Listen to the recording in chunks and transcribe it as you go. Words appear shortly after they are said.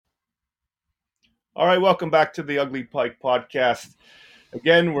All right, welcome back to the Ugly Pike podcast.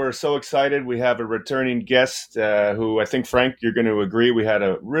 Again, we're so excited. We have a returning guest who I think, Frank, you're going to agree. We had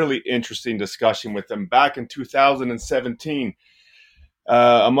a really interesting discussion with him back in 2017.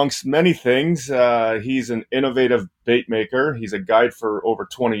 Amongst many things, he's an innovative bait maker. He's a guide for over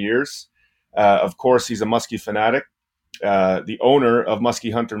 20 years. Of course, he's a muskie fanatic, the owner of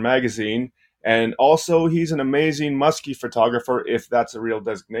Musky Hunter Magazine, and also he's an amazing muskie photographer, if that's a real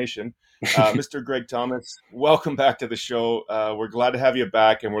designation. Mr. Gregg Thomas, welcome back to the show. We're glad to have you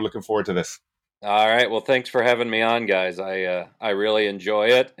back, and we're looking forward to this. All right. Well, thanks for having me on, guys. I really enjoy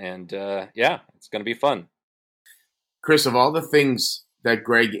it, and yeah, it's going to be fun. Chris, of all the things that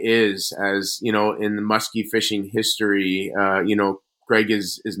Gregg is, as you know, in the muskie fishing history, Gregg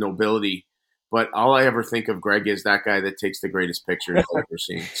is nobility. But all I ever think of Gregg is that guy that takes the greatest pictures I've ever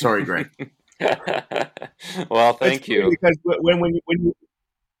seen. Sorry, Gregg. Well, thank you. Because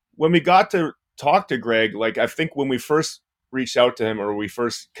when we got to talk to Gregg, like I think when we first reached out to him or we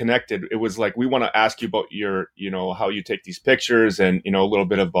first connected, it was like, we want to ask you about your, how you take these pictures and, a little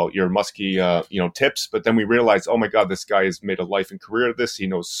bit about your musky, tips. But then we realized, oh my God, this guy has made a life and career of this. He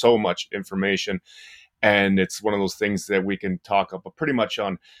knows so much information. And it's one of those things that we can talk about pretty much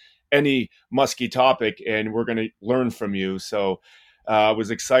on any musky topic, and we're going to learn from you. So I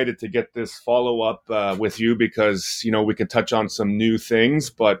was excited to get this follow up with you because, we can touch on some new things,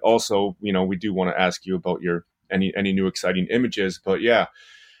 but also, we do want to ask you about your any new exciting images. But yeah,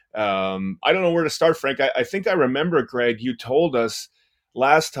 I don't know where to start, Frank. I think I remember, Gregg, you told us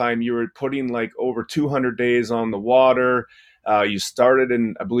last time you were putting like over 200 days on the water. You started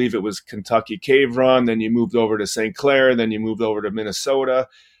in, I believe it was Kentucky Cave Run, then you moved over to St. Clair, then you moved over to Minnesota.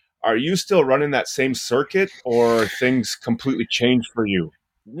 Are you still running that same circuit, or things completely changed for you?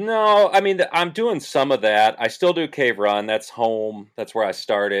 No, I mean, I'm doing some of that. I still do Cave Run. That's home. That's where I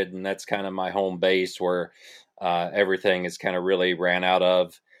started, and that's kind of my home base where everything is kind of really ran out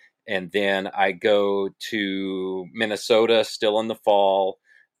of. And then I go to Minnesota still in the fall.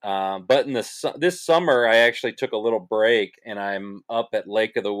 But in this summer, I actually took a little break, and I'm up at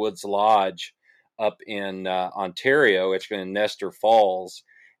Lake of the Woods Lodge up in Ontario. It's in Nestor Falls,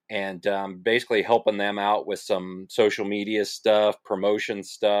 and basically helping them out with some social media stuff, promotion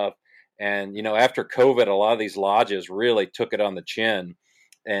stuff. And, after COVID, a lot of these lodges really took it on the chin,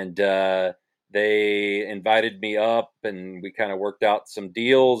 and they invited me up, and we kind of worked out some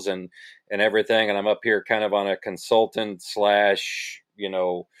deals and everything. And I'm up here kind of on a consultant slash,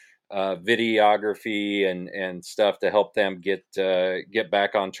 videography and stuff to help them get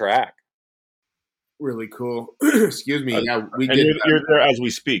back on track. Really cool. Excuse me. Yeah, we did. You're there as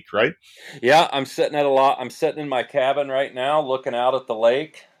we speak, right? Yeah, I'm sitting in my cabin right now, looking out at the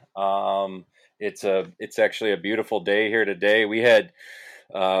lake. It's actually a beautiful day here today. We had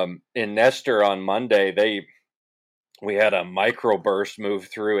in Nestor on Monday, we had a microburst move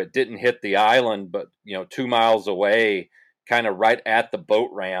through. It didn't hit the island, but 2 miles away, kind of right at the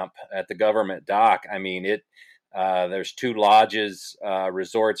boat ramp at the government dock. I mean, there's 2 lodges,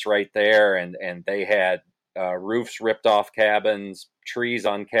 resorts right there, and they had roofs ripped off cabins, trees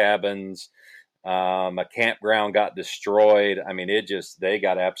on cabins. A campground got destroyed. I mean, they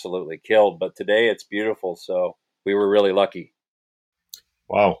got absolutely killed. But today it's beautiful, so we were really lucky.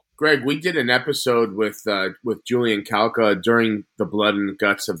 Wow. Gregg, we did an episode with Julian Kalka during the blood and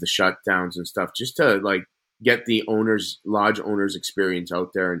guts of the shutdowns and stuff, just to like get the lodge owners experience out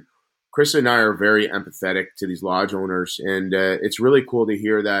there. And Chris and I are very empathetic to these lodge owners, and it's really cool to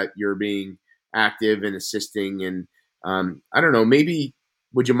hear that you're being active and assisting. And I don't know, maybe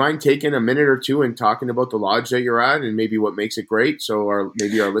would you mind taking a minute or two and talking about the lodge that you're at and maybe what makes it great, so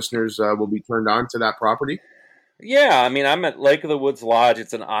maybe our listeners will be turned on to that property? Yeah, I mean, I'm at Lake of the Woods Lodge.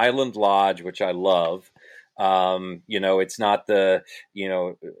 It's an island lodge, which I love. It's not a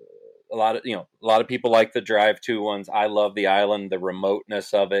lot of people like the drive-to ones. I love the island, the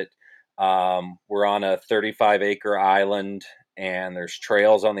remoteness of it. We're on a 35-acre island, and there's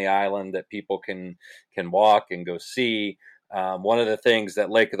trails on the island that people can walk and go see. One of the things that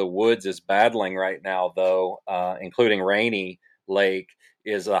Lake of the Woods is battling right now, though, including Rainy Lake,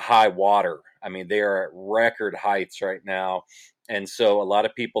 is a high water. I mean, they are at record heights right now. And so a lot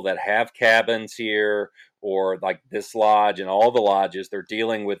of people that have cabins here, or like this lodge and all the lodges, they're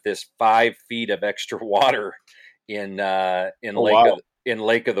dealing with this 5 feet of extra water in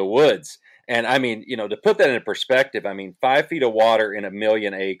Lake of the Woods. And I mean, to put that in perspective, I mean, 5 feet of water in 1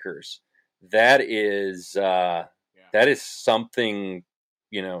 million acres, that is something,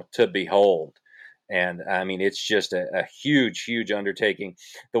 to behold. And I mean, it's just a huge, huge undertaking.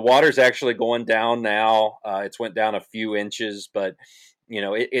 The water's actually going down now. It's went down a few inches, but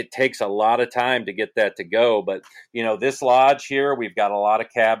it takes a lot of time to get that to go. But, this lodge here, we've got a lot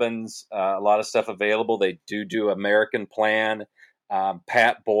of cabins, a lot of stuff available. They do American Plan.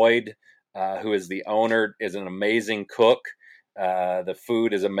 Pat Boyd, who is the owner, is an amazing cook. The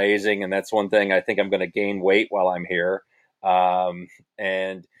food is amazing. And that's one thing I think I'm going to gain weight while I'm here.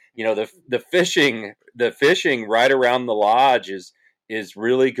 And, the fishing right around the lodge is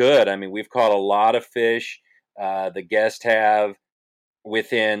really good. I mean, we've caught a lot of fish. The guests have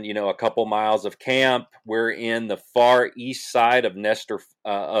within, a couple miles of camp. We're in the far east side of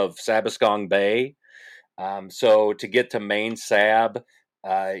of Sabascong Bay. So to get to Main Sab,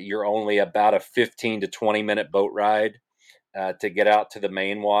 you're only about a 15 to 20 minute boat ride to get out to the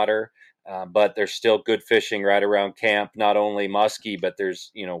main water. But there's still good fishing right around camp, not only muskie, but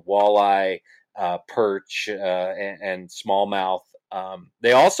there's, walleye, perch, and smallmouth.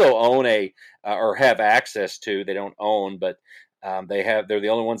 They also own or have access to, they don't own, but they're the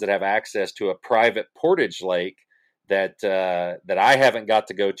only ones that have access to a private portage lake that I haven't got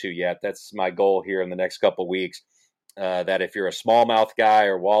to go to yet. That's my goal here in the next couple of weeks. That if you're a smallmouth guy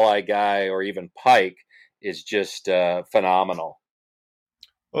or walleye guy or even pike, is just phenomenal.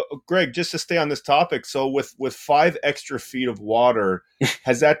 Greg, just to stay on this topic, so with 5 extra feet of water,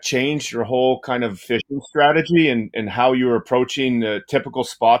 has that changed your whole kind of fishing strategy and how you're approaching typical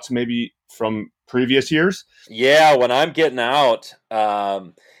spots maybe from previous years? Yeah, when I'm getting out,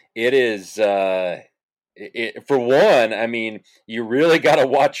 it is for one, I mean, you really got to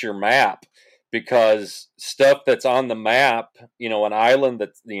watch your map, because stuff that's on the map, an island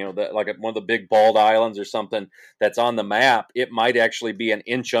that's, like one of the big bald islands or something that's on the map, it might actually be an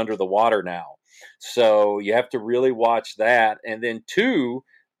inch under the water now. So you have to really watch that. And then 2,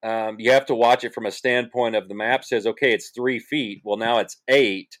 you have to watch it from a standpoint of the map says, okay, it's 3 feet. Well, now it's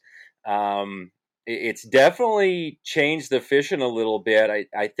 8. It's definitely changed the fishing a little bit.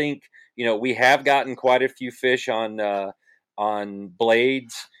 I think, we have gotten quite a few fish on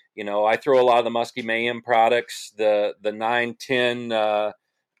blades. I throw a lot of the Musky Mayhem products, the 9-10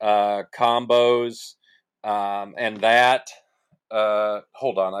 combos, and that.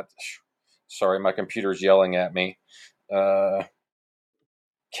 Hold on, sorry, my computer's yelling at me.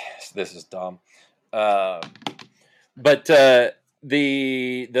 This is dumb. But the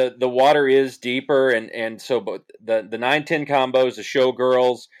water is deeper, and so but the 9-10 combos, the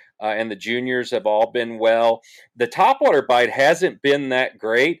showgirls, and the juniors have all been well. The topwater bite hasn't been that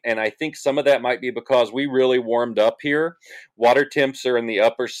great, and I think some of that might be because we really warmed up here. Water temps are in the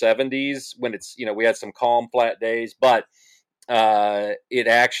upper 70s when it's, we had some calm, flat days, but it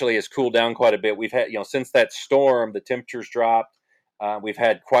actually has cooled down quite a bit. We've had, since that storm, the temperatures dropped. We've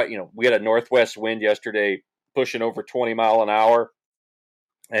had we had a northwest wind yesterday pushing over 20 mile an hour.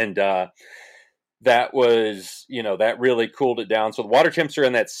 And that was, that really cooled it down. So the water temps are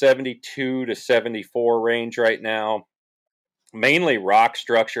in that 72 to 74 range right now. Mainly rock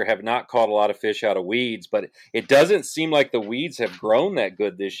structure, have not caught a lot of fish out of weeds, but it doesn't seem like the weeds have grown that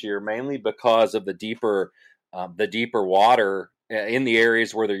good this year, mainly because of the deeper water in the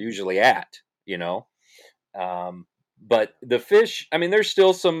areas where they're usually at, but the fish, I mean, there's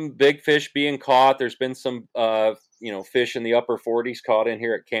still some big fish being caught. There's been some, fish in the upper 40s caught in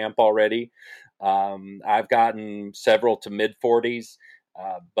here at camp already. I've gotten several to mid 40s.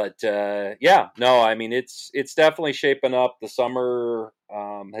 But I mean, it's definitely shaping up. The summer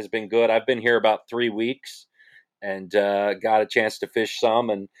has been good. I've been here about 3 weeks and got a chance to fish some.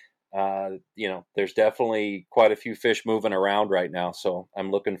 And, there's definitely quite a few fish moving around right now. So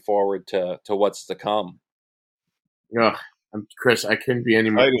I'm looking forward to what's to come. Yeah, Chris, I couldn't be any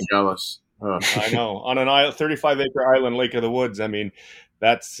more jealous. I know. On an 35-acre island, Lake of the Woods, I mean,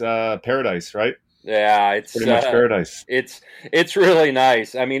 that's paradise, right? Yeah, it's pretty much paradise. It's really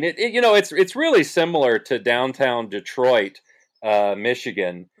nice. I mean, it's really similar to downtown Detroit,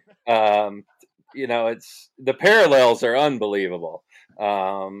 Michigan. It's the parallels are unbelievable.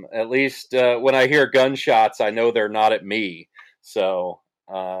 At least when I hear gunshots, I know they're not at me. So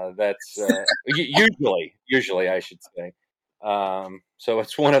that's usually I should say. So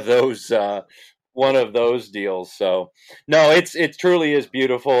it's one of those deals. So no, it truly is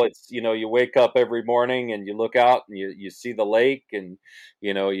beautiful. It's, you wake up every morning and you look out and you see the lake and,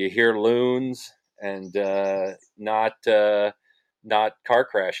 you hear loons and, not car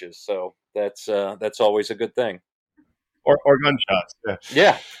crashes. So that's always a good thing. Or gunshots.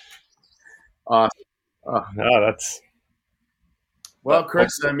 Yeah. No, that's. Well,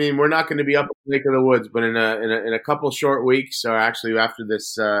 Chris, I mean, we're not going to be up in Lake of the Woods, but in a couple short weeks, or actually after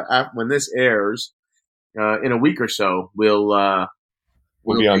this, when this airs, in a week or so, we'll be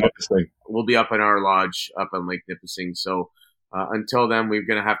on Nipissing. We'll be up in our lodge up on Lake Nipissing. So until then, we're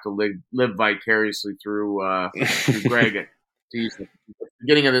going to have to live vicariously through Gregg. Geez, at the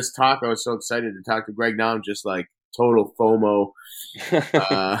beginning of this talk, I was so excited to talk to Gregg. Now I'm just like total FOMO.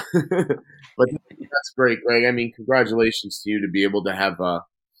 But that's great, Gregg. I mean, congratulations to you to be able to have a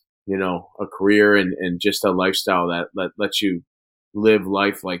career and just a lifestyle that lets you live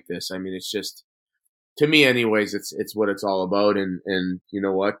life like this. I mean, it's just, to me anyways, it's what it's all about. And you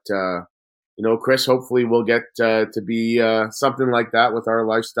know what, Chris, hopefully we'll get to be something like that with our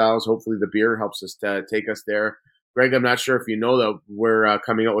lifestyles. Hopefully the beer helps us to take us there. Gregg, I'm not sure if you know that we're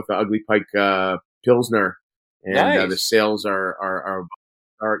coming out with the Ugly Pike Pilsner, and nice. The sales are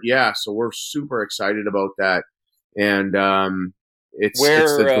so we're super excited about that. And it's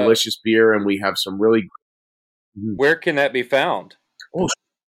a delicious beer, and we have some really. Where can that be found? Oh,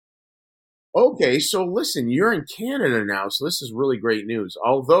 okay. So listen, you're in Canada now, so this is really great news.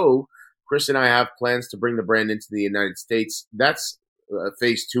 Although Chris and I have plans to bring the brand into the United States, that's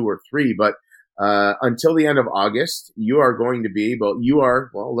phase 2 or 3. But until the end of August, you are going to be able.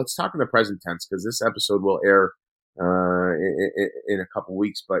 Well, let's talk in the present tense because this episode will air in a couple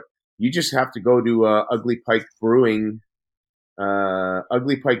weeks. But you just have to go to Ugly Pike Brewing,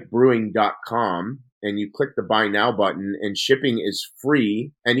 uglypikebrewing.com. And you click the buy now button, and shipping is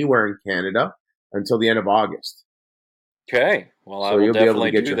free anywhere in Canada until the end of August. Okay. Well, I will definitely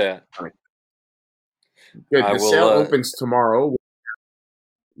do that. Good. The sale opens tomorrow.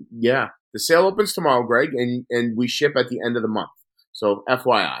 Yeah. The sale opens tomorrow, Gregg, and we ship at the end of the month. So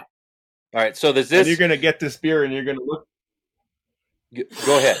FYI. All right. So there's this. And you're going to get this beer and you're going to look.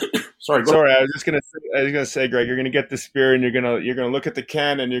 Go ahead. Sorry, I was just gonna say, Gregg, you're gonna get this beer and you're gonna look at the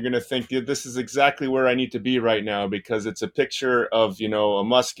can and you're gonna think, this is exactly where I need to be right now, because it's a picture of a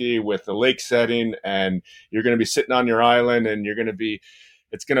musky with a lake setting, and you're gonna be sitting on your island, and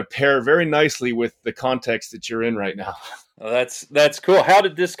it's gonna pair very nicely with the context that you're in right now. Well, that's cool. How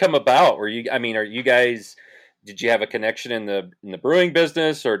did this come about? Did you have a connection in the brewing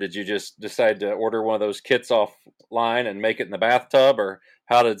business, or did you just decide to order one of those kits offline and make it in the bathtub, or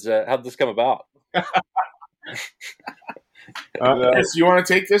how did this come about? Yes, you want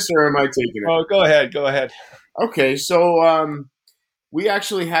to take this, or am I taking it? Oh, go ahead. Okay, so we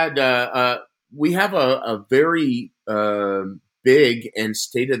actually had we have a very big and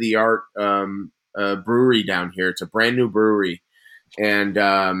state of the art brewery down here. It's a brand new brewery, and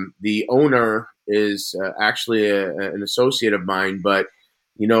the owner is actually an associate of mine, but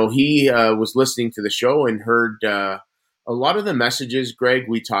he was listening to the show and heard a lot of the messages, Gregg,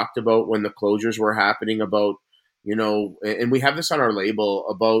 we talked about when the closures were happening about, and we have this on our label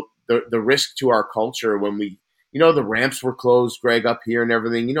about the risk to our culture when we, the ramps were closed, Gregg, up here and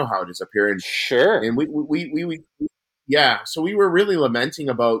everything. You know how it is up here. And sure. And we so we were really lamenting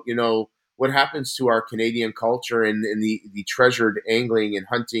about, what happens to our Canadian culture and the treasured angling and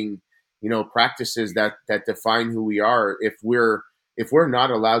hunting practices that define who we are. If we're not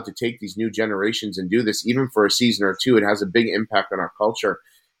allowed to take these new generations and do this, even for a season or two, it has a big impact on our culture.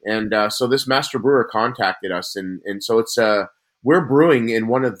 And so this master brewer contacted us, and so it's we're brewing in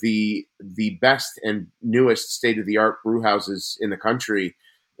one of the best and newest state of the art brew houses in the country,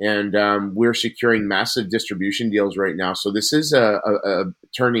 and we're securing massive distribution deals right now. So this is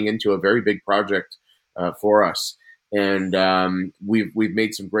turning into a very big project for us. And we've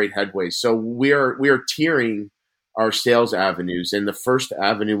made some great headway. So we are tiering our sales avenues, and the first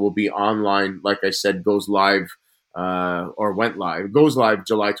avenue will be online. Like I said, goes live July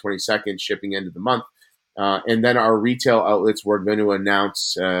 22nd, shipping end of the month, and then our retail outlets we're going to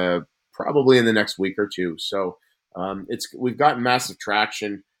announce probably in the next week or two. So we've gotten massive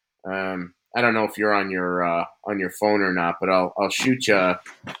traction. I don't know if you're on your phone or not, but I'll shoot you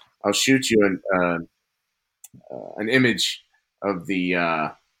an image of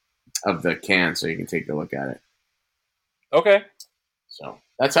the can so you can take a look at it. Okay. So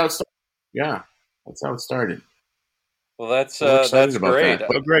that's how it started. Yeah, that's how it started. Well, that's great. That.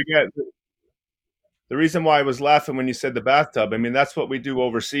 Well, Gregg, the reason why I was laughing when you said the bathtub, I mean, that's what we do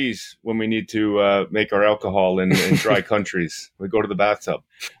overseas when we need to make our alcohol in dry countries. We go to the bathtub.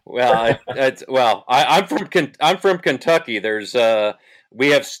 Well, I'm from Kentucky. There's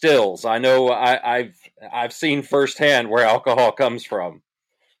we have stills. I know I've seen firsthand where alcohol comes from.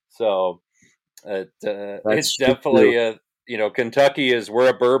 So it's definitely Kentucky we're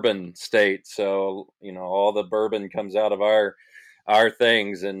a bourbon state. So, all the bourbon comes out of our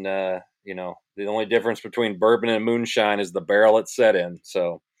things. And, the only difference between bourbon and moonshine is the barrel it's set in.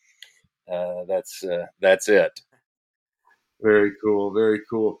 So that's it. Very cool. Very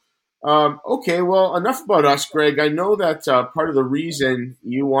cool. Okay, well, enough about us, Gregg. I know that part of the reason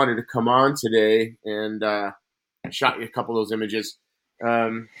you wanted to come on today and shot you a couple of those images.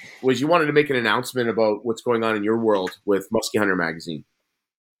 Was you wanted to make an announcement about what's going on in your world with Musky Hunter Magazine.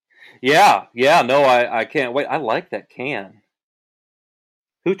 Yeah. No, I can't wait. I like that can.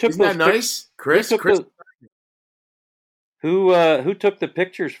 Who took Isn't that nice, Chris? Who took the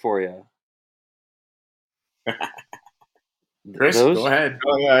pictures for you? Chris, Those? Go ahead.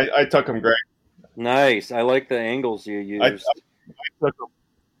 Oh yeah, I took them, Greg. Nice. I like the angles you used. I took them.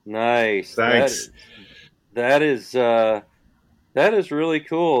 Nice. Thanks. That is really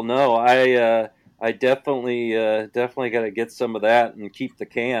cool. No, I definitely got to get some of that and keep the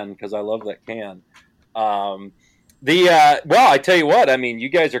can because I love that can. Well, I tell you what. I mean, you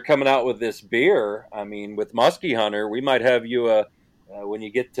guys are coming out with this beer. I mean, with Musky Hunter, we might have you when you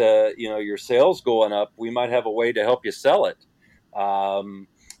get to your sales going up. We might have a way to help you sell it.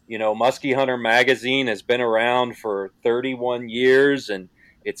 Musky Hunter Magazine has been around for 31 years, and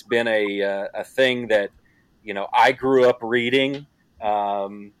it's been a thing that I grew up reading.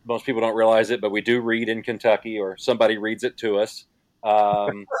 Most people don't realize it, but we do read in Kentucky, or somebody reads it to us.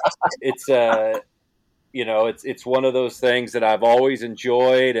 It's it's one of those things that I've always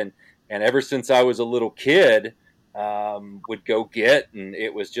enjoyed, and ever since I was a little kid, would go get, and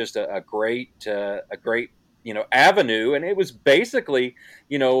it was just a great avenue, and it was basically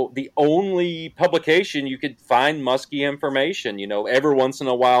the only publication you could find musky information. Every once in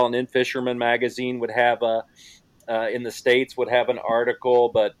a while, an In Fisherman magazine would have in the States would have an article,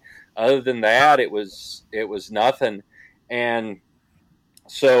 but other than that, it was nothing. And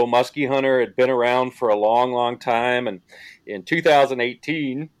so Musky Hunter had been around for a long, long time. And in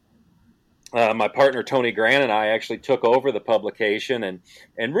 2018, my partner Tony Grant and I actually took over the publication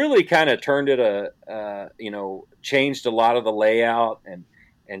and really kind of turned it changed a lot of the layout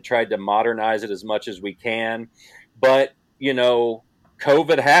and tried to modernize it as much as we can. But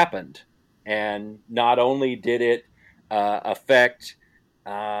COVID happened, and not only did it affect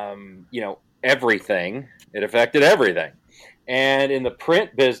everything, it affected everything. And in the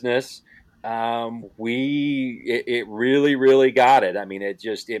print business, it really, really got it. I mean,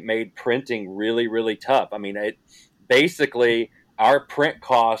 it made printing really, really tough. I mean, basically our print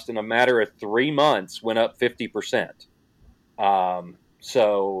cost in a matter of 3 months went up 50%.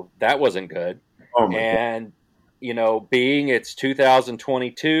 So that wasn't good. Oh my God. Being it's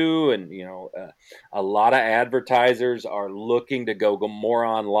 2022 and, a lot of advertisers are looking to go more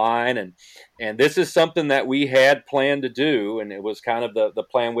online. And this is something that we had planned to do. And it was kind of the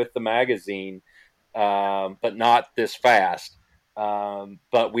plan with the magazine, but not this fast.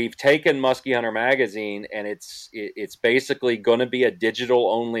 But we've taken Musky Hunter Magazine, and it's basically going to be a digital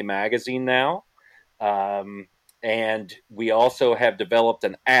only magazine now. And we also have developed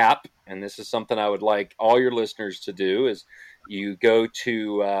an app, and this is something I would like all your listeners to do, is you go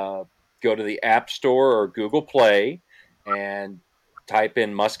to the App Store or Google Play and type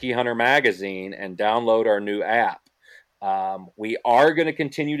in Musky Hunter Magazine and download our new app. We are going to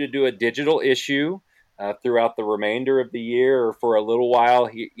continue to do a digital issue throughout the remainder of the year, or for a little while,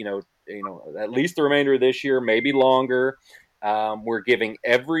 at least the remainder of this year, maybe longer. We're giving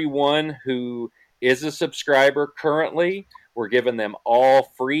everyone who is a subscriber currently, we're giving them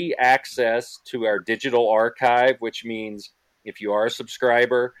all free access to our digital archive, which means if you are a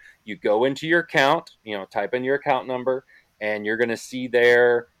subscriber, you go into your account, type in your account number, and you're going to see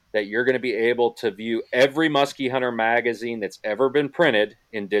there that you're going to be able to view every Musky Hunter magazine that's ever been printed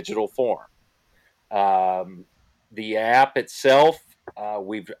in digital form. The app itself, I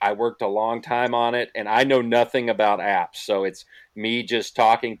worked a long time on it, and I know nothing about apps, so it's me just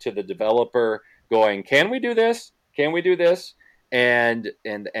talking to the developer, going, "Can we do this? Can we do this?" And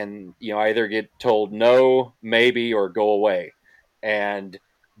I either get told no, maybe, or go away. And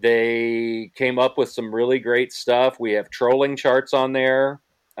they came up with some really great stuff. We have trolling charts on there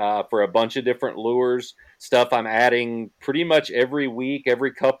for a bunch of different lures, stuff I'm adding pretty much every week,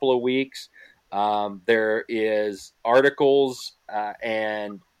 every couple of weeks. There is articles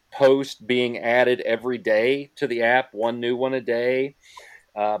and posts being added every day to the app, one new one a day.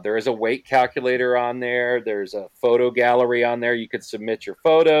 There is a weight calculator on there. There's a photo gallery on there. You could submit your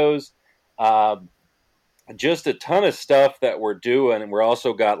photos. Just a ton of stuff that we're doing. And we're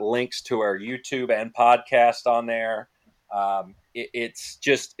also got links to our YouTube and podcast on there.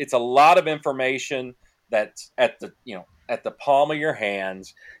 It's a lot of information that's at the palm of your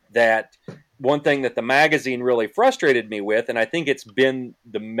hands. That one thing that the magazine really frustrated me with, and I think it's been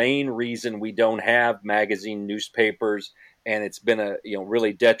the main reason we don't have magazine newspapers, and it's been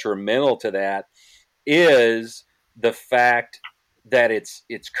really detrimental to that, is the fact that it's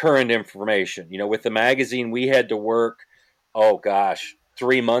current information. With the magazine, we had to work,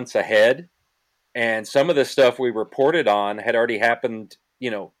 3 months ahead. And some of the stuff we reported on had already happened,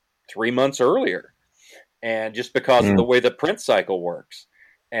 3 months earlier. And just because of the way the print cycle works.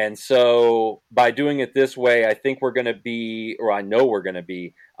 And so by doing it this way, I think we're going to be, or I know we're going to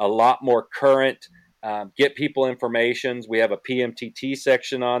be, a lot more current, get people information. We have a PMTT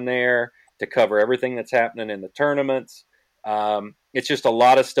section on there to cover everything that's happening in the tournaments. It's just a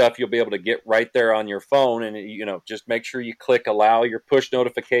lot of stuff you'll be able to get right there on your phone. And, just make sure you click allow your push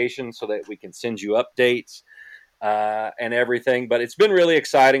notifications so that we can send you updates and everything. But it's been really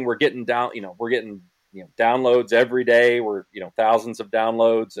exciting. We're getting downloads every day. We're, thousands of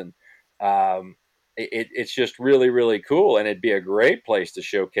downloads, and it's just really, really cool. And it'd be a great place to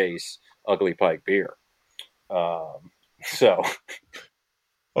showcase Ugly Pike beer. So.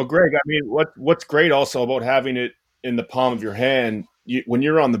 Well, Greg, I mean, what's great also about having it in the palm of your hand, when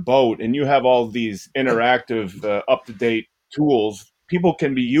you're on the boat and you have all these interactive, up-to-date tools, people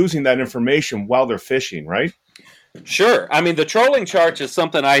can be using that information while they're fishing, right? Sure. I mean, the trolling charts is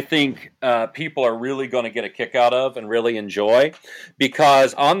something I think people are really going to get a kick out of and really enjoy,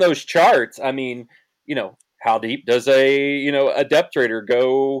 because on those charts, I mean, how deep does a depth trader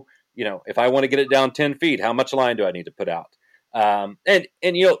go? If I want to get it down 10 feet, how much line do I need to put out? And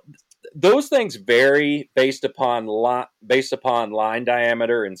those things vary based upon line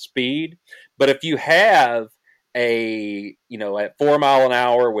diameter and speed. But if you have at 4 mile an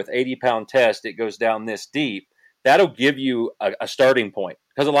hour with 80-pound test, it goes down this deep. That'll give you a starting point,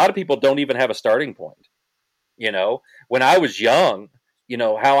 because a lot of people don't even have a starting point. When I was young,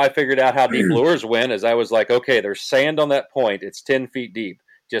 how I figured out how deep lures went is I was like, okay, there's sand on that point. It's 10 feet deep.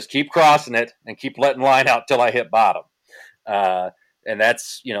 Just keep crossing it and keep letting line out till I hit bottom. And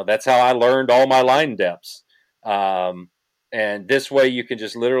that's how I learned all my line depths. And this way you can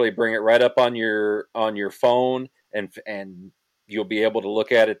just literally bring it right up on your phone, and you'll be able to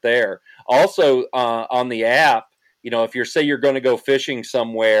look at it there. Also, on the app, if you're going to go fishing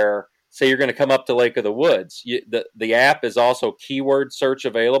somewhere, say you're going to come up to Lake of the Woods, the app is also keyword search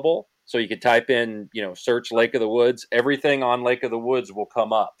available. So you could type in, search Lake of the Woods. Everything on Lake of the Woods will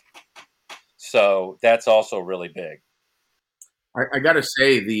come up. So that's also really big. I got to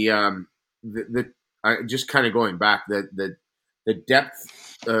say just kind of going back, the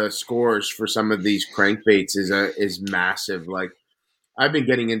depth scores for some of these crankbaits is massive. Like, I've been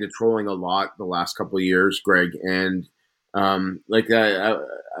getting into trolling a lot the last couple of years, Greg, and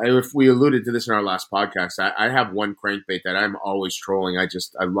if we alluded to this in our last podcast, I have one crankbait that I'm always trolling. I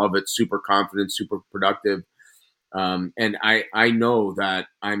love it. Super confident, super productive, and I know that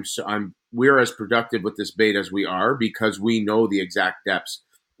we're as productive with this bait as we are because we know the exact depths.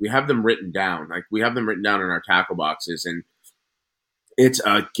 We have them written down. Like, we have them written down in our tackle boxes, and it's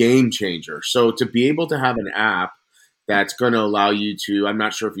a game changer. So to be able to have an app that's going to allow you to, I'm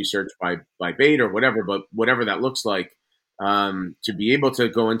not sure if you search by bait or whatever, but whatever that looks like, to be able to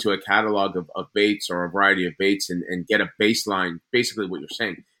go into a catalog of baits or a variety of baits and get a baseline, basically what you're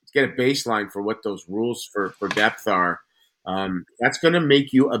saying, is get a baseline for what those rules for depth are. That's going to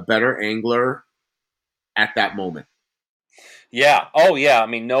make you a better angler at that moment. Yeah. Oh, yeah. I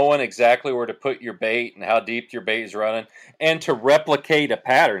mean, knowing exactly where to put your bait and how deep your bait is running, and to replicate a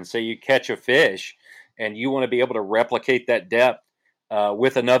pattern. Say you catch a fish and you want to be able to replicate that depth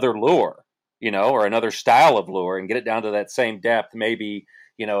with another lure, or another style of lure, and get it down to that same depth. Maybe,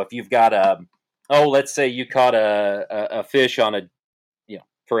 if you've got let's say you caught a fish on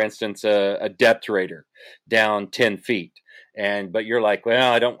for instance, a depth trader down 10 feet. But you're like,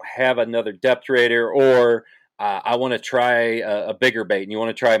 well, I don't have another depth trader, or I want to try a bigger bait, and you want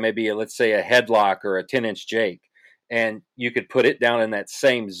to try maybe, let's say, a headlock or a 10-inch jake. And you could put it down in that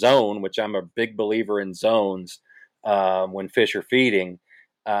same zone, which I'm a big believer in zones when fish are feeding.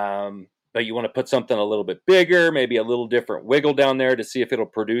 But you want to put something a little bit bigger, maybe a little different wiggle down there to see if it'll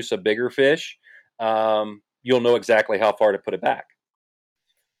produce a bigger fish. You'll know exactly how far to put it back.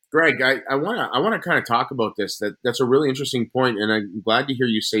 Greg, I want to kind of talk about this. That's a really interesting point, and I'm glad to hear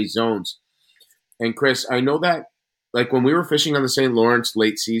you say zones. And Chris, I know that, like, when we were fishing on the St. Lawrence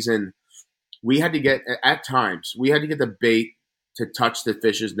late season, we had to get the bait to touch the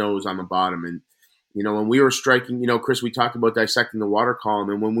fish's nose on the bottom. And, when we were striking, Chris, we talked about dissecting the water column.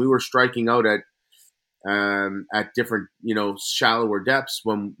 And when we were striking out at different, shallower depths,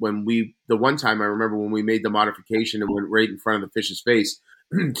 the one time I remember when we made the modification and went right in front of the fish's face,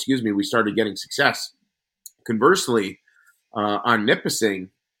 excuse me, we started getting success. Conversely, on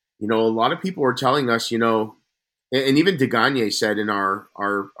nipissing, a lot of people were telling us, and even Degagne said in our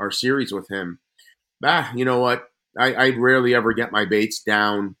series with him, you know what? I rarely ever get my baits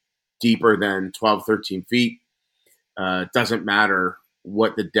down deeper than 12, 13 feet. Doesn't matter.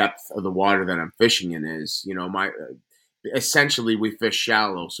 what the depth of the water that I'm fishing in is. Essentially we fish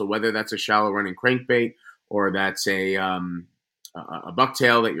shallow. So whether that's a shallow running crankbait or that's a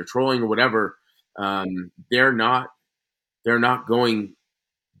bucktail that you're trolling or whatever, they're not going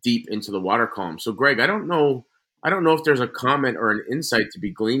deep into the water column. So Greg, I don't know if there's a comment or an insight to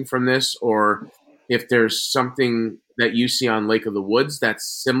be gleaned from this, or if there's something that you see on Lake of the Woods that's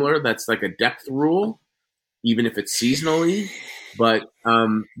similar, that's like a depth rule, even if it's seasonally. But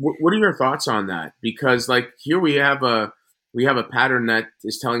what are your thoughts on that? Because like here we have a pattern that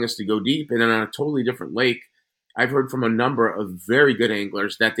is telling us to go deep, and then on a totally different lake, I've heard from a number of very good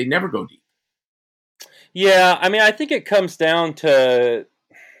anglers that they never go deep. Yeah, I mean, I think it comes down to,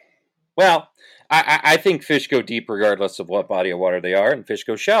 well, I think fish go deep regardless of what body of water they are, and fish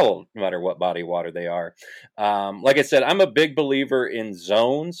go shallow no matter what body of water they are. Like I said, I'm a big believer in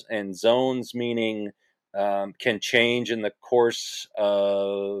zones, and zones meaning can change in the course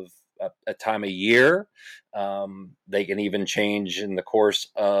of a time of year. They can even change in the course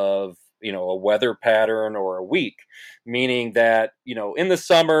of a weather pattern or a week, meaning that in the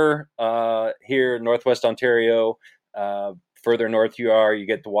summer here in Northwest Ontario, further north you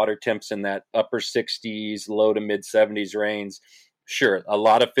get the water temps in that upper 60s, low to mid 70s range. Sure, a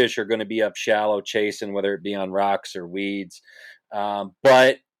lot of fish are going to be up shallow chasing, whether it be on rocks or weeds.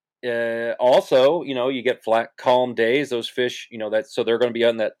 But also, you get flat, calm days. Those fish, so they're going to be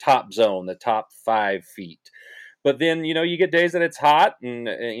on that top zone, the top 5 feet. But then, you get days that it's hot and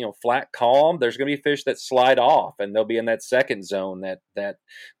flat, calm. There's going to be fish that slide off, and they'll be in that second zone, that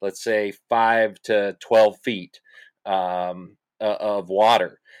let's say 5 to 12 feet of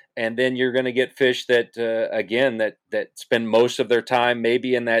water. And then you're going to get fish that again that spend most of their time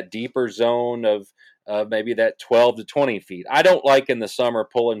maybe in that deeper zone of maybe that 12 to 20 feet. I don't like in the summer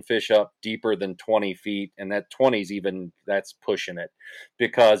pulling fish up deeper than 20 feet, and that 20's that's pushing it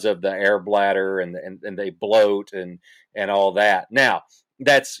because of the air bladder and they bloat and all that. Now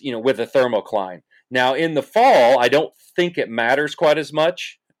that's with a thermocline. Now in the fall, I don't think it matters quite as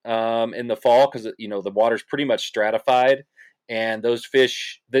much in the fall because the water's pretty much stratified, and those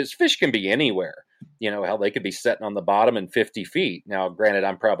fish can be anywhere. Hell, they could be sitting on the bottom in 50 feet. Now, granted,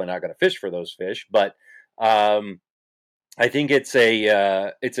 I'm probably not going to fish for those fish, but I think it's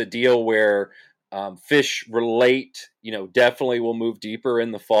a deal where fish relate. Definitely will move deeper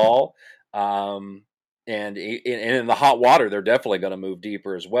in the fall, and in the hot water, they're definitely going to move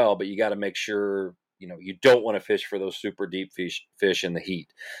deeper as well. But you got to make sure you don't want to fish for those super deep fish in the heat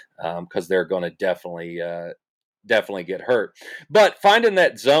because they're going to definitely get hurt. But finding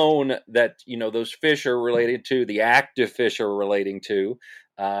that zone that those fish are related to, the active fish are relating to,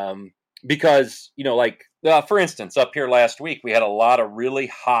 because for instance, up here last week we had a lot of really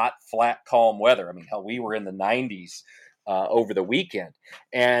hot, flat, calm weather. I mean, hell, we were in the 90s over the weekend,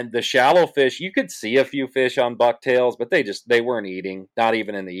 and the shallow fish, you could see a few fish on bucktails, but they weren't eating, not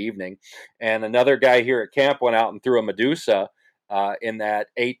even in the evening. And another guy here at camp went out and threw a Medusa in that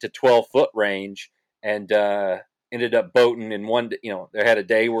 8 to 12 foot range, and ended up boating in one. They had a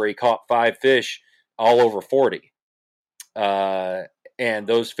day where he caught 5 fish, all over 40. And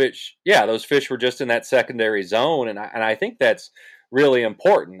those fish were just in that secondary zone, and I think that's really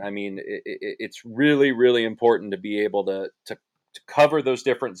important. I mean, it's really, really important to be able to cover those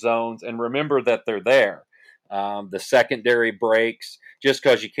different zones and remember that they're there. The secondary breaks, just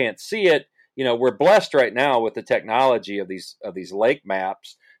because you can't see it, we're blessed right now with the technology of these lake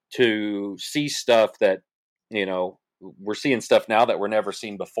maps to see stuff that we're seeing stuff now that we're never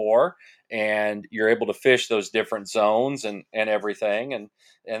seen before, and you're able to fish those different zones and everything, and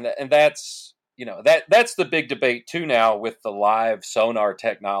that's that's the big debate too now with the live sonar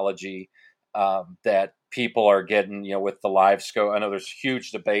technology that people are getting with the live scope. I know there's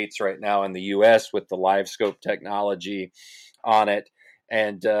huge debates right now in the US with the live scope technology on it,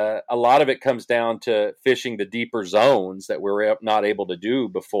 and a lot of it comes down to fishing the deeper zones that we're not able to do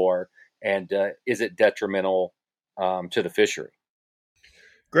before, and is it detrimental to the fishery?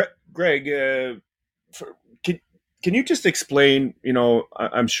 Greg, can you just explain?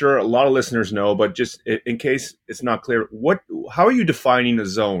 I'm sure a lot of listeners know, but just in case it's not clear, how are you defining a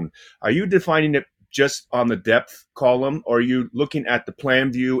zone? Are you defining it just on the depth column, or are you looking at the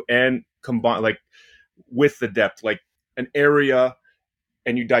plan view and combine with the depth, like an area,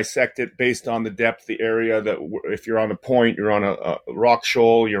 and you dissect it based on the depth, the area that if you're on a point, you're on a rock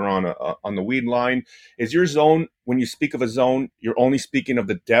shoal, you're on the weed line. Is your zone, when you speak of a zone, you're only speaking of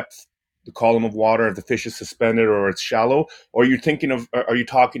the depth, the column of water, if the fish is suspended or it's shallow, or are you talking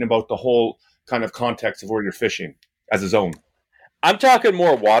about the whole kind of context of where you're fishing as a zone? I'm talking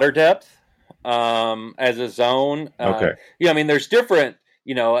more water depth. as a zone. Okay. I mean, there's different,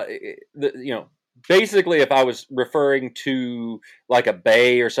 basically if I was referring to like a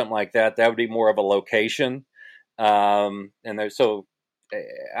bay or something like that, that would be more of a location. And there's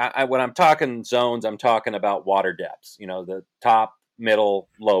when I'm talking zones, I'm talking about water depths, the top, middle,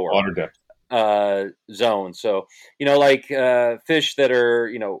 lower Water depth. zone. So, like fish that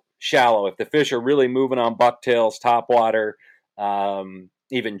are, shallow, if the fish are really moving on bucktails, topwater,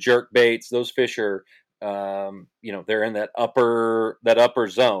 even jerk baits, those fish are, they're in that upper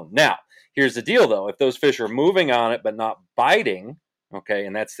zone. Now, here's the deal though. If those fish are moving on it, but not biting, okay,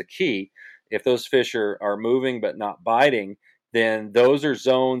 and that's the key. If those fish are moving, but not biting, then those are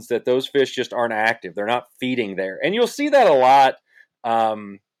zones that those fish just aren't active. They're not feeding there. And you'll see that a lot,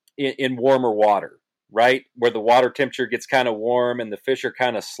 in warmer water, right? Where the water temperature gets kind of warm and the fish are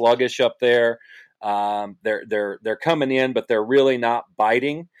kind of sluggish up there. They're coming in, but they're really not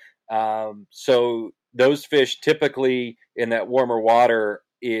biting. So those fish typically in that warmer water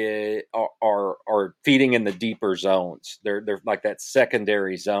are feeding in the deeper zones. They're like that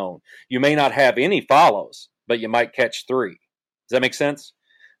secondary zone. You may not have any follows, but you might catch 3. Does that make sense?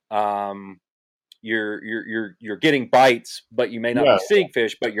 You're getting bites, but you may not be seeing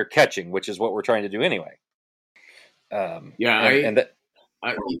fish, but you're catching, which is what we're trying to do anyway. No.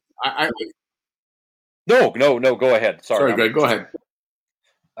 Go ahead. Sorry, Greg. Go ahead.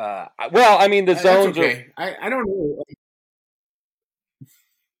 Well, I mean, the zones. Okay. I don't know.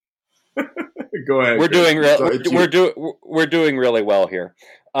 Go ahead. We're doing really well here.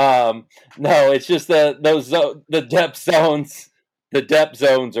 No, it's just the depth zones. The depth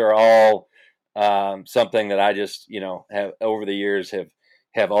zones are all something that I just have over the years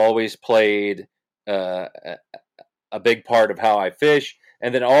have always played a big part of how I fish,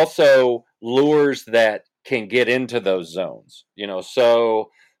 and then also lures that can get into those zones.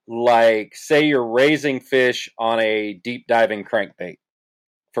 So like say you're raising fish on a deep diving crankbait,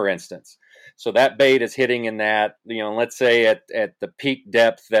 for instance. So that bait is hitting in that, let's say at the peak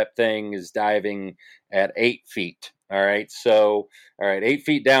depth, that thing is diving at 8 feet. All right. So, 8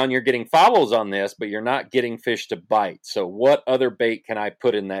 feet down, you're getting follows on this, but you're not getting fish to bite. So what other bait can I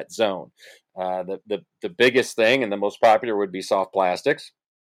put in that zone? The biggest thing and the most popular would be soft plastics.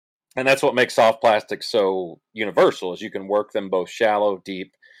 And that's what makes soft plastics so universal, is you can work them both shallow,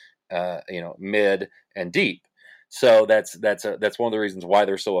 deep, mid and deep. So that's one of the reasons why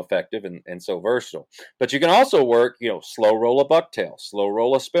they're so effective and so versatile. But you can also work, slow roll a bucktail, slow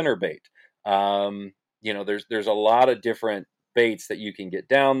roll a spinnerbait. There's a lot of different baits that you can get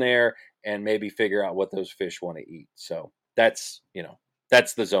down there and maybe figure out what those fish want to eat. So that's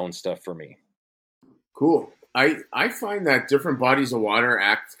the zone stuff for me. Cool. I find that different bodies of water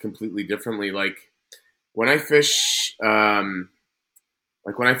act completely differently. Like when I fish,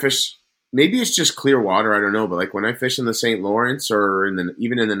 maybe it's just clear water, I don't know, but like when I fish in the St. Lawrence or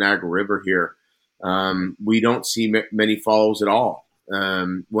even in the Niagara River here, we don't see many follows at all.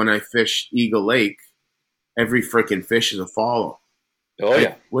 When I fish Eagle Lake, every freaking fish is a follow. Oh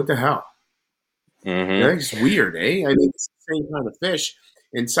yeah. What the hell? Mm-hmm. That's weird, eh? I mean, it's the same kind of fish.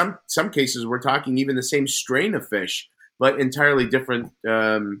 In some cases, we're talking even the same strain of fish, but entirely different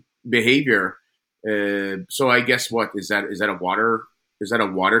behavior. So I guess what is that? Is that a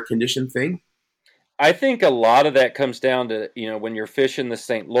water condition thing? I think a lot of that comes down to when you're fishing the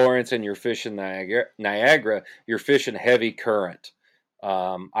St. Lawrence and you're fishing Niagara, you're fishing heavy current.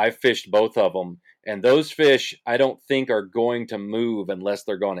 I've fished both of them, and those fish I don't think are going to move unless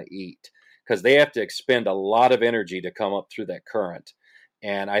they're going to eat, because they have to expend a lot of energy to come up through that current.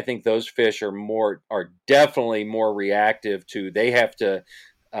 And I think those fish are definitely more reactive to. They have to,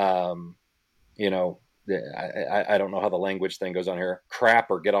 I don't know how the language thing goes on here. Crap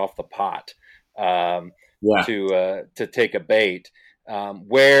or get off the pot to take a bait.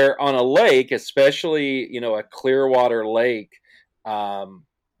 Where on a lake, especially a clear water lake,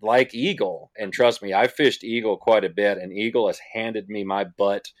 like Eagle, and trust me, I've fished Eagle quite a bit, and Eagle has handed me my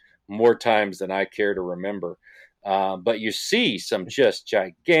butt more times than I care to remember. But you see some just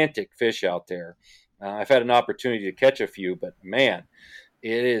gigantic fish out there. I've had an opportunity to catch a few, but man,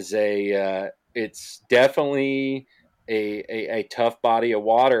 it is it's definitely a tough body of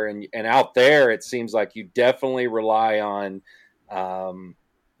water. And out there, it seems like you definitely rely on,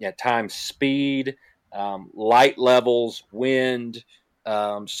 time, speed, light levels, wind,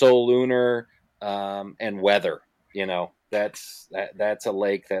 lunar, and weather. That's a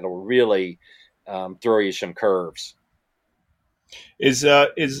lake that'll really throw you some curves. Is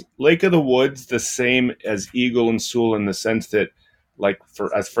Lake of the Woods the same as Eagle and Sewell in the sense that, like,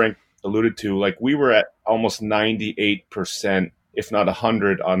 as Frank alluded to, like we were at almost 98%, if not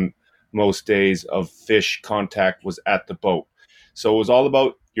 100, on most days of fish contact was at the boat. So it was all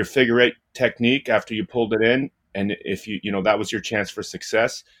about your figure eight technique after you pulled it in, and if that was your chance for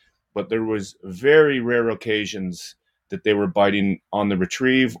success. But there was very rare occasions that they were biting on the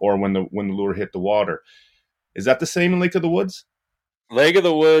retrieve or when the lure hit the water. Is that the same in Lake of the Woods? Lake of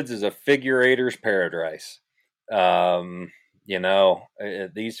the Woods is a figure eighters paradise.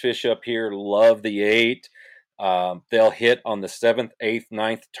 These fish up here love the 8. They'll hit on the 7th, 8th,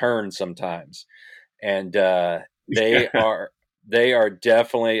 9th turn sometimes, and they are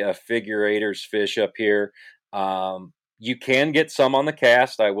definitely a figure eighters fish up here. You can get some on the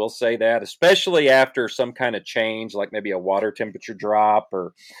cast, I will say that, especially after some kind of change, like maybe a water temperature drop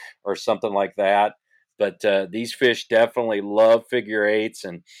or something like that. But these fish definitely love figure eights,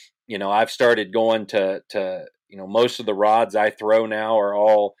 and I've started going to most of the rods I throw now are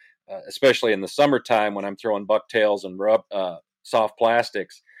all, especially in the summertime when I'm throwing bucktails and soft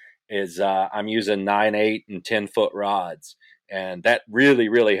plastics, is I'm using 9, 8, and 10-foot rods, and that really,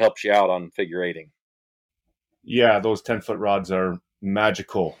 really helps you out on figure eighting. Yeah, those 10-foot rods are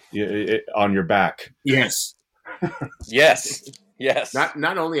magical on your back. Yes. Yes.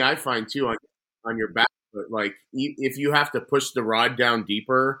 Not only I find too on your back, but like if you have to push the rod down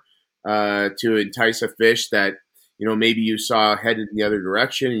deeper to entice a fish that maybe you saw headed in the other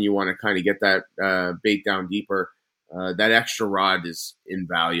direction and you want to kind of get that bait down deeper, that extra rod is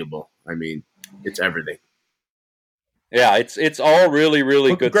invaluable. I mean, it's everything. Yeah, it's all really,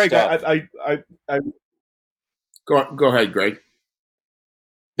 really good Greg, stuff. I go ahead, Greg.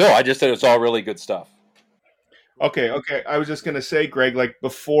 No, I just said it's all really good stuff. Okay. I was just going to say, Greg, like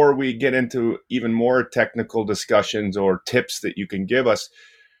before we get into even more technical discussions or tips that you can give us,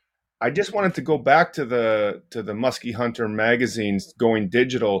 I just wanted to go back to the Musky Hunter magazines going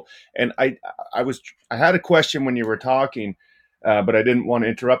digital, and I had a question when you were talking, but I didn't want to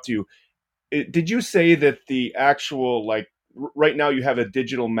interrupt you. Did you say that the actual, like right now you have a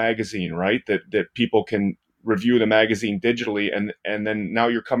digital magazine, right? That people can review the magazine digitally, and then now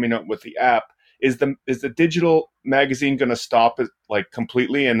you're coming up with the app. Is the digital magazine going to stop it like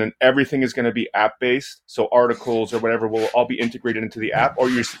completely, and then everything is going to be app based? So articles or whatever will all be integrated into the app, or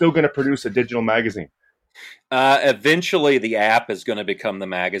you're still going to produce a digital magazine? Eventually, the app is going to become the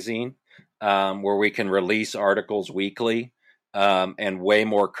magazine, where we can release articles weekly and way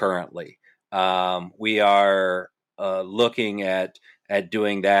more currently. We are looking at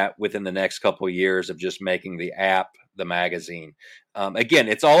doing that within the next couple of years of just making the app the magazine. Again,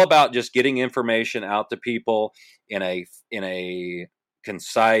 it's all about just getting information out to people in a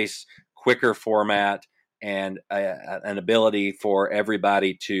concise, quicker format, and an ability for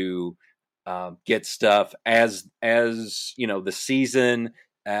everybody to get stuff as the season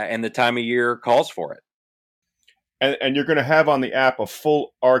and the time of year calls for it. And you're going to have on the app a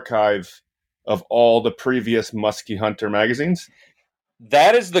full archive of all the previous Musky Hunter magazines?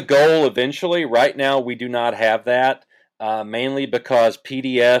 That is the goal eventually. Right now, we do not have that, mainly because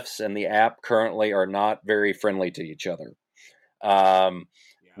PDFs and the app currently are not very friendly to each other.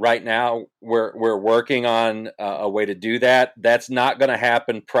 Right now, we're working on a way to do that. That's not going to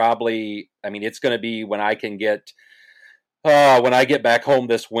happen probably. I mean, it's going to be when I get back home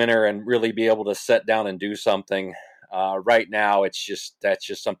this winter and really be able to sit down and do something. Right now, that's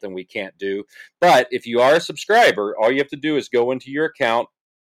just something we can't do. But if you are a subscriber, all you have to do is go into your account,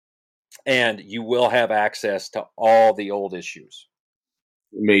 and you will have access to all the old issues.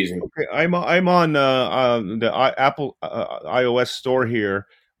 Amazing. Okay, I'm on the Apple iOS store here.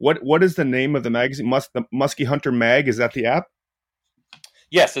 What is the name of the magazine? The Musky Hunter Mag, is that the app?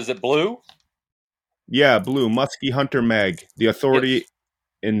 Yes. Is it blue? Yeah, blue. Musky Hunter Mag, the authority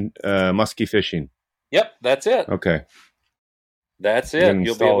in musky fishing. Yep, that's it. Okay. That's it.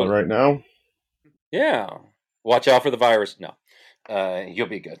 You'll install it right now. Yeah. Watch out for the virus. No. You'll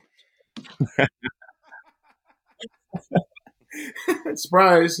be good.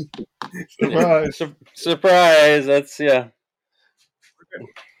 Surprise. Surprise. That's, yeah.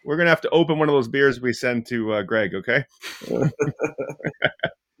 We're going to have to open one of those beers we send to Greg, okay?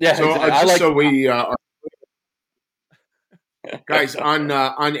 Yeah. So we guys, on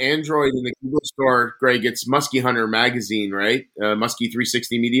Android in the Google Store, Greg, it's Musky Hunter Magazine, right? Musky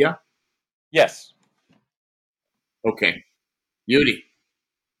 360 Media? Yes. Okay. Beauty.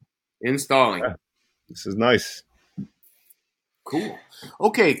 Installing. Yeah. This is nice. Cool.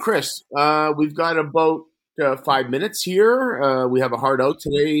 Okay, Chris, we've got about 5 minutes here. We have a hard out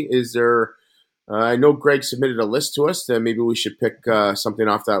today. Is there... I know Greg submitted a list to us. Maybe we should pick something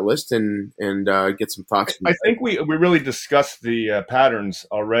off that list and get some thoughts. I think we really discussed the patterns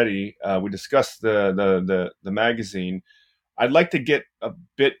already. We discussed the magazine. I'd like to get a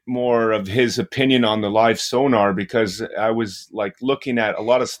bit more of his opinion on the live sonar, because I was like looking at a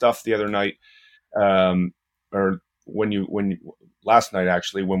lot of stuff the other night, or last night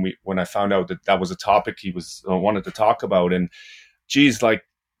actually, when I found out that was a topic he was wanted to talk about. And geez, like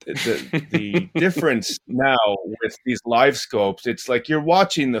the difference now with these live scopes, it's like you're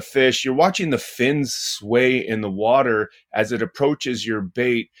watching the fish, you're watching the fins sway in the water as it approaches your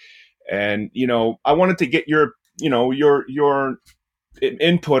bait. And I wanted to get your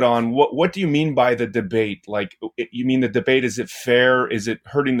input on what do you mean by the debate? Like, you mean the debate, is it fair? Is it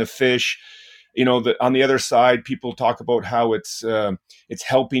hurting the fish? On the other side, people talk about how it's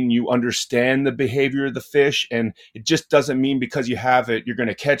helping you understand the behavior of the fish, and it just doesn't mean because you have it, you're going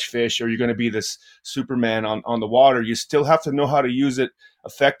to catch fish or you're going to be this Superman on the water. You still have to know how to use it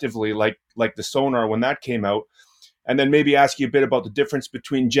effectively, like the sonar when that came out. And then maybe ask you a bit about the difference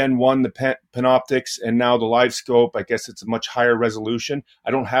between Gen 1, the Panoptics, and now the Live Scope. I guess it's a much higher resolution. I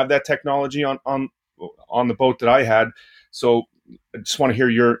don't have that technology on the boat that I had, so I just want to hear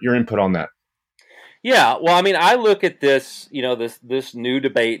your input on that. Yeah, well, I mean, I look at this, this new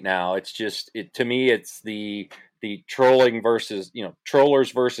debate now. It's just, to me, it's the trolling versus,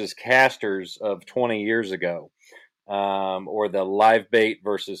 trollers versus casters of 20 years ago, or the live bait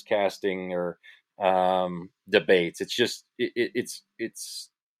versus casting, or debates. It's just it's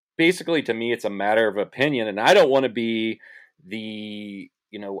basically, to me, it's a matter of opinion, and I don't want to be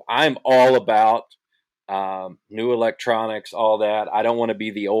I'm all about new electronics, all that. I don't want to be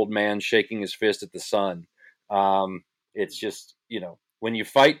the old man shaking his fist at the sun. It's just, when you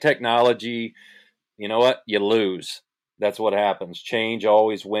fight technology, you know what? You lose. That's what happens. Change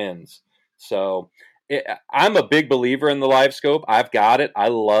always wins. So I'm a big believer in the live scope. I've got it. I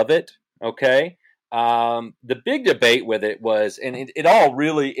love it. Okay. The big debate with it was, and it all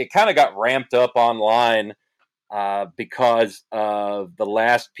really, it kind of got ramped up online because of the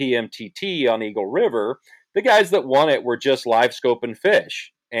last PMTT on Eagle River. The guys that won it were just live scoping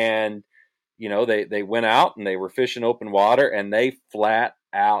fish. And, they went out and they were fishing open water, and they flat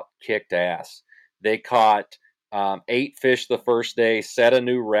out kicked ass. They caught 8 fish the first day, set a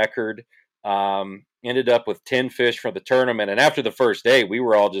new record, ended up with 10 fish for the tournament. And after the first day, we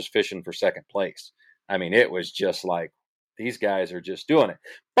were all just fishing for second place. I mean, it was just like, these guys are just doing it.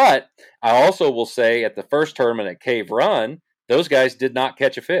 But I also will say, at the first tournament at Cave Run, those guys did not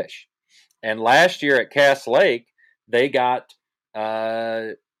catch a fish. And last year at Cass Lake, they got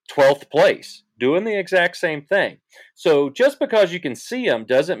 12th place, doing the exact same thing. So just because you can see them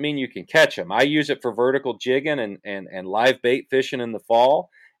doesn't mean you can catch them. I use it for vertical jigging and live bait fishing in the fall.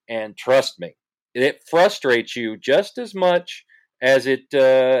 And trust me, it frustrates you just as much as it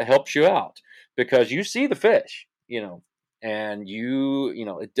helps you out, because you see the fish, and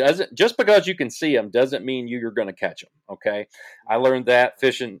it doesn't, just because you can see them doesn't mean you're going to catch them. Okay. I learned that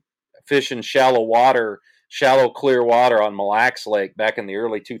fishing shallow clear water on Mille Lacs Lake back in the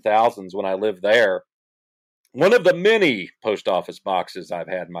early 2000s when I lived there. One of the many post office boxes I've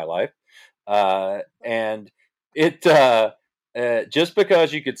had in my life. And it, just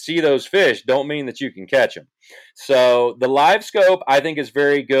because you could see those fish don't mean that you can catch them. So the live scope, I think, is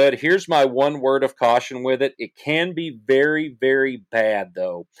very good. Here's my one word of caution with it. It can be very, very bad,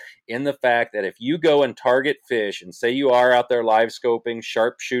 though, in the fact that if you go and target fish, and say you are out there live scoping,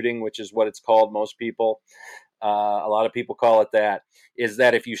 sharp shooting, which is what it's called, most people, a lot of people call it that, is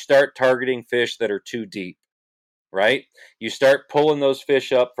that if you start targeting fish that are too deep, right? You start pulling those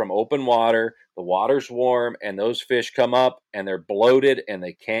fish up from open water, the water's warm, and those fish come up and they're bloated and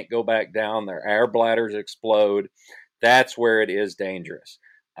they can't go back down. Their air bladders explode. That's where it is dangerous.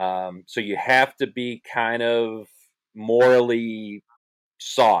 So you have to be kind of morally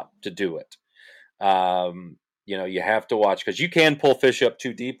sought to do it. You have to watch, because you can pull fish up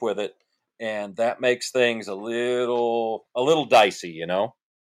too deep with it, and that makes things a little dicey, It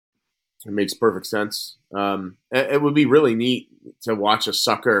makes perfect sense. It would be really neat to watch a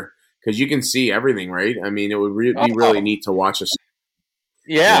sucker, because you can see everything, right? I mean, it would be really neat to watch a.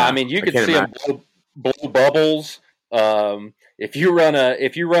 Yeah, I mean, you can see them blow bubbles. If you run a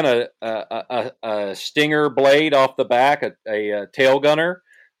stinger blade off the back, a tail gunner,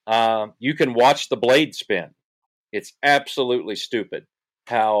 you can watch the blade spin. It's absolutely stupid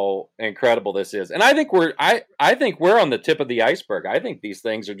how incredible this is. And I think we're on the tip of the iceberg. I think these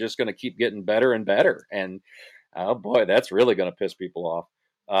things are just going to keep getting better and better. And oh boy, that's really going to piss people off.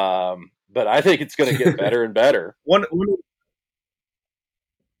 But I think it's going to get better and better. One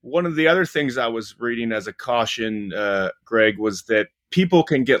of the other things I was reading as a caution, Greg, was that people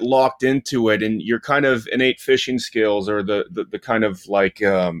can get locked into it, and your kind of innate fishing skills, or the kind of like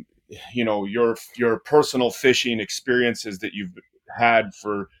your personal fishing experiences that you've had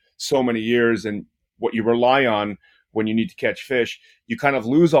for so many years and what you rely on when you need to catch fish, you kind of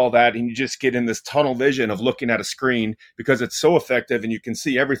lose all that and you just get in this tunnel vision of looking at a screen because it's so effective and you can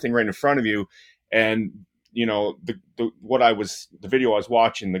see everything right in front of you. And the video I was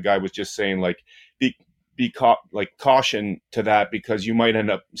watching, the guy was just saying like caution to that, because you might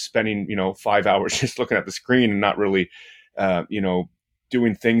end up spending 5 hours just looking at the screen and not really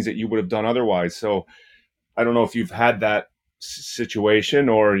doing things that you would have done otherwise. So I don't know if you've had that situation,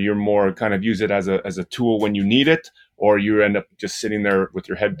 or you're more kind of use it as a tool when you need it, or you end up just sitting there with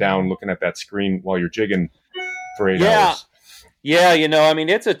your head down looking at that screen while you're jigging for 8 hours. Yeah,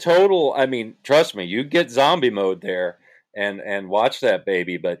 it's a total, trust me, you get zombie mode there and watch that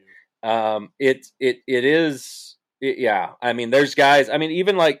baby, but it is, there's guys,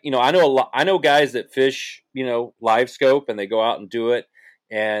 even like, I know guys that fish, live scope, and they go out and do it,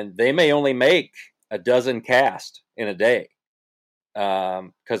 and they may only make a dozen cast in a day,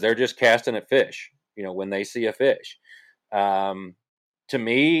 because they're just casting at fish, when they see a fish. To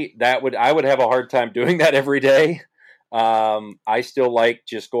me, I would have a hard time doing that every day. I still like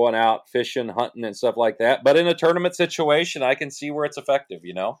just going out fishing, hunting, and stuff like that. But in a tournament situation, I can see where it's effective,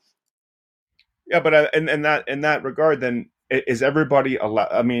 Yeah, but in that regard, then is everybody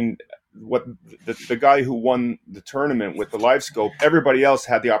allowed? What the guy who won the tournament with the live scope, everybody else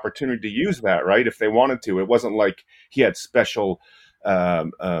had the opportunity to use that, right? If they wanted to. It wasn't like he had special,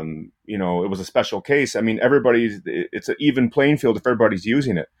 it was a special case. It's an even playing field if everybody's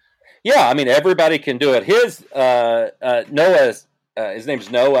using it. Yeah, everybody can do it. His Noah's his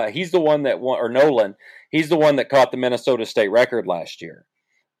name's Noah. He's the one that won, or Nolan. He's the one that caught the Minnesota state record last year,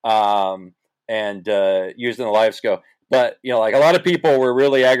 and using the live scope. But like a lot of people were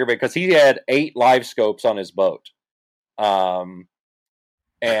really aggravated because he had 8 live scopes on his boat, and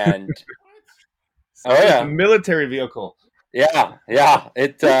a military vehicle. Yeah.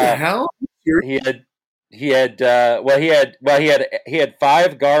 What the hell? He had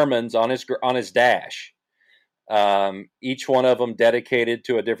 5 Garmins on his dash, each one of them dedicated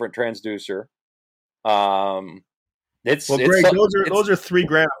to a different transducer. Greg, those are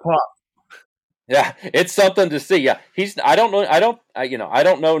 $3,000 a pop. Yeah, it's something to see. Yeah, I don't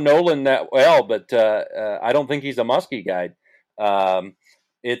know Nolan that well, but I don't think he's a muskie guide.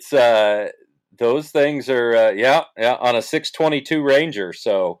 It's those things are on a 622 Ranger,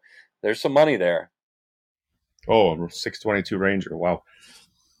 so there's some money there. Oh, 622 Ranger, wow.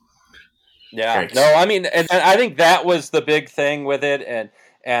 Yeah, Thanks. no, and I think that was the big thing with it,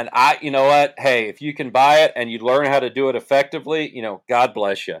 and I, what, hey, if you can buy it and you learn how to do it effectively, God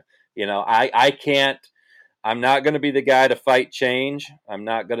bless you. I can't. I'm not going to be the guy to fight change. I'm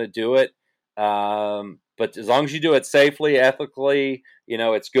not going to do it. But as long as you do it safely, ethically,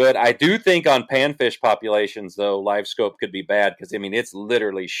 it's good. I do think on panfish populations, though, live scope could be bad because it's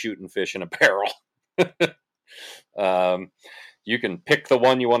literally shooting fish in a barrel. You can pick the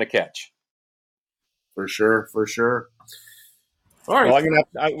one you want to catch. For sure. All right. Well,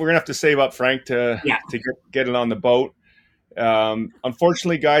 we're gonna have to save up Frank to get it on the boat.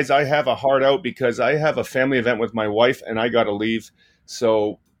 Unfortunately, guys, I have a hard out because I have a family event with my wife and I got to leave.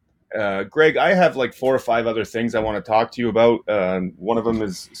 So, Greg, I have like 4 or 5 other things I want to talk to you about. One of them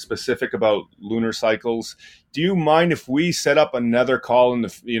is specific about lunar cycles. Do you mind if we set up another call in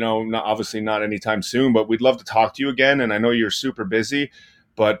obviously not anytime soon, but we'd love to talk to you again. And I know you're super busy,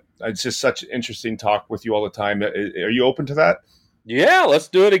 but it's just such interesting talk with you all the time. Are you open to that? Yeah, let's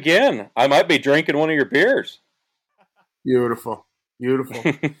do it again. I might be drinking one of your beers. Beautiful.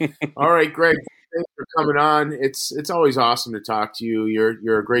 All right, Greg, thanks for coming on. It's always awesome to talk to you.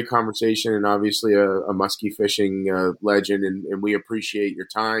 You're a great conversation and obviously a muskie fishing legend, and we appreciate your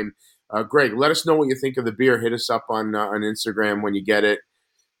time. Greg, let us know what you think of the beer. Hit us up on Instagram when you get it.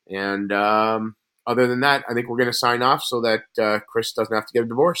 And other than that, I think we're going to sign off so that Chris doesn't have to get a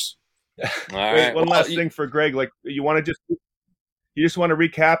divorce. All right. One last thing for Greg. Like, you just want to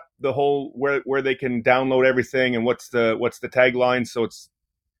recap the whole where they can download everything and what's the tagline? So it's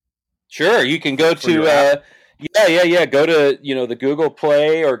sure. You can go to go to the Google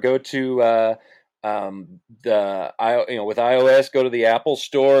Play or go to with iOS, go to the Apple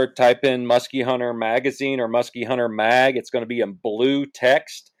Store, type in Musky Hunter Magazine or Musky Hunter Mag. It's going to be in blue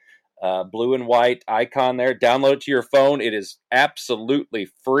text. Blue and white icon there. Download it to your phone. It is absolutely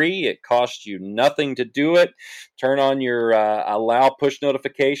free. It costs you nothing to do it. Turn on your allow push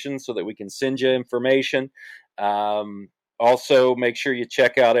notifications so that we can send you information. Also, make sure you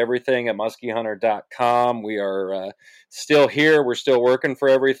check out everything at muskyhunter.com. We are still here. We're still working for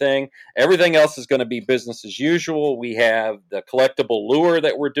everything. Everything else is going to be business as usual. We have the collectible lure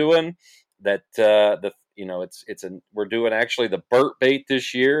that we're doing. We're doing actually the Burt bait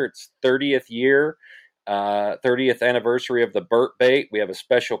this year. It's 30th year, 30th anniversary of the Burt bait. We have a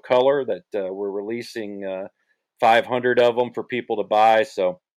special color that we're releasing 500 of them for people to buy.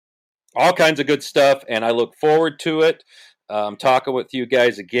 So all kinds of good stuff, and I look forward to it. Talking with you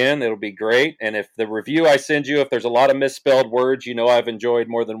guys again. It'll be great. And if the review I send you, if there's a lot of misspelled words, I've enjoyed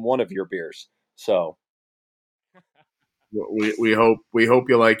more than one of your beers. So we hope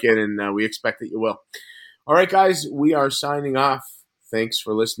you like it, and we expect that you will. All right, guys, we are signing off. Thanks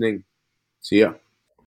for listening. See ya.